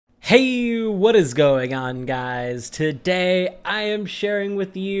Hey, what is going on, guys? Today I am sharing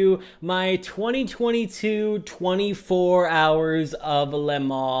with you my 2022 24 hours of Le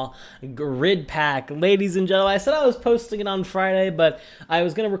Mans grid pack. Ladies and gentlemen, I said I was posting it on Friday, but I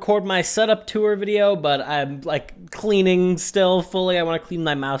was going to record my setup tour video, but I'm like cleaning still fully. I want to clean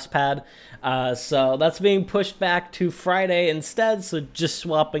my mouse pad. So that's being pushed back to Friday instead, so just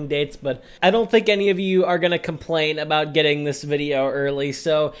swapping dates, but I don't think any of you are going to complain about getting this video early,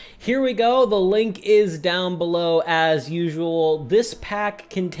 so here we go. The link is down below as usual. This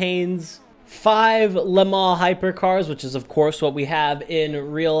pack contains 5 Le Mans hypercars, which is of course what we have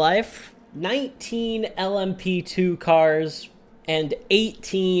in real life, 19 LMP2 cars, and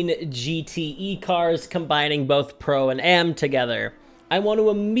 18 GTE cars, combining both Pro and Am together. I want to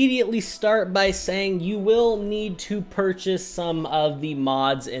immediately start by saying you will need to purchase some of the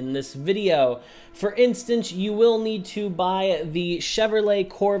mods in this video. For instance, you will need to buy the Chevrolet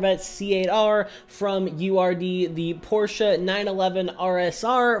Corvette C8R from URD, the Porsche 911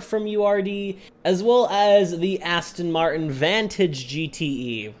 RSR from URD, as well as the Aston Martin Vantage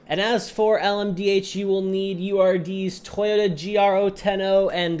GTE. And as for LMDH, you will need URD's Toyota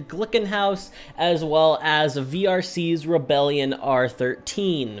GR010 and Glickenhaus, as well as VRC's Rebellion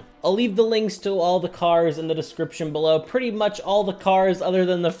R13. I'll leave the links to all the cars in the description below. Pretty much all the cars other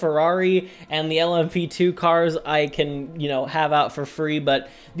than the Ferrari and the LMP2 cars I can, have out for free, but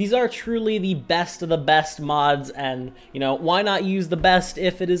these are truly the best of the best mods, and, why not use the best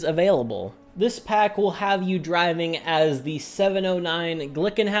if it is available? This pack will have you driving as the 709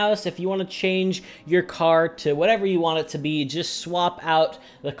 Glickenhaus. If you want to change your car to whatever you want it to be, just swap out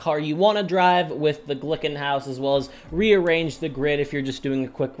the car you want to drive with the Glickenhaus, as well as rearrange the grid if you're just doing a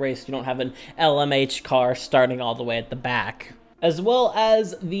quick race. You don't have an LMH car starting all the way at the back. As well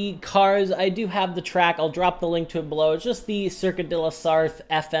as the cars, I do have the track. I'll drop the link to it below. It's just the Circuit de la Sarthe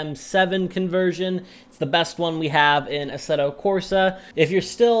FM7 conversion. It's the best one we have in Assetto Corsa. If you're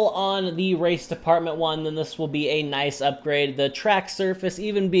still on the race department one, then this will be a nice upgrade. The track surface,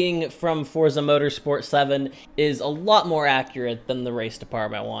 even being from Forza Motorsport 7, is a lot more accurate than the race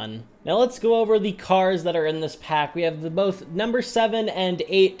department one. Now let's go over the cars that are in this pack. We have both number 7 and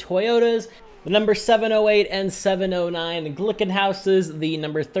 8 Toyotas, the number 708 and 709 Glickenhauses, the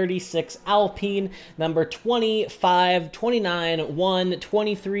number 36 Alpine, number 25, 29, 1,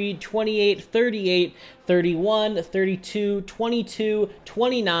 23, 28, 38, 31, 32, 22,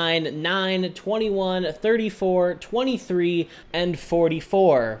 29, 9, 21, 34, 23, and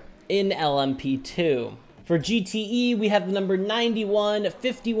 44 in LMP2. For GTE, we have the number 91,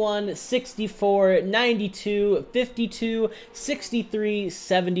 51, 64, 92, 52, 63,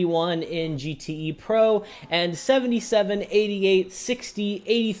 71 in GTE Pro, and 77, 88, 60,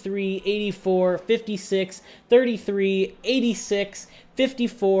 83, 84, 56, 33, 86,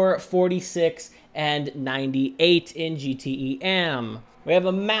 54, 46, and 98 in GTE Am. We have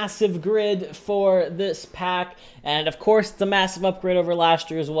a massive grid for this pack, and of course it's a massive upgrade over last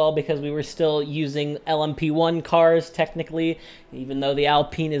year as well, because we were still using LMP1 cars technically. Even though the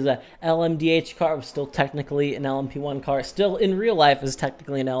Alpine is a LMDH car, it was still technically an LMP1 car. Still in real life is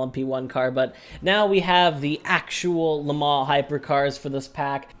technically an LMP1 car, but now we have the actual Le Mans hypercars for this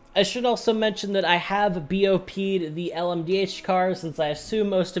pack. I should also mention that I have BOP'd the LMDH cars, since I assume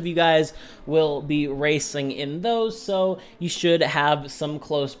most of you guys will be racing in those, so you should have some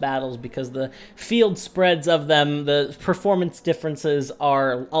close battles, because the field spreads of them, the performance differences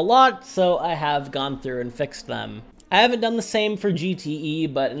are a lot, so I have gone through and fixed them. I haven't done the same for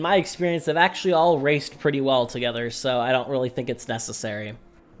GTE, but in my experience, they've actually all raced pretty well together, so I don't really think it's necessary.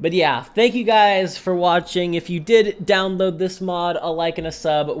 But yeah, thank you guys for watching. If you did download this mod, a like and a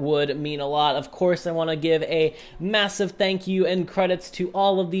sub would mean a lot. Of course, I want to give a massive thank you and credits to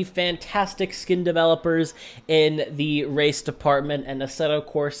all of the fantastic skin developers in the race department and Assetto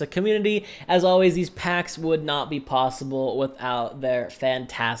Corsa community. As always, these packs would not be possible without their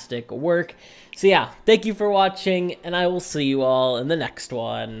fantastic work. So yeah, thank you for watching, and I will see you all in the next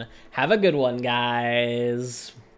one. Have a good one, guys.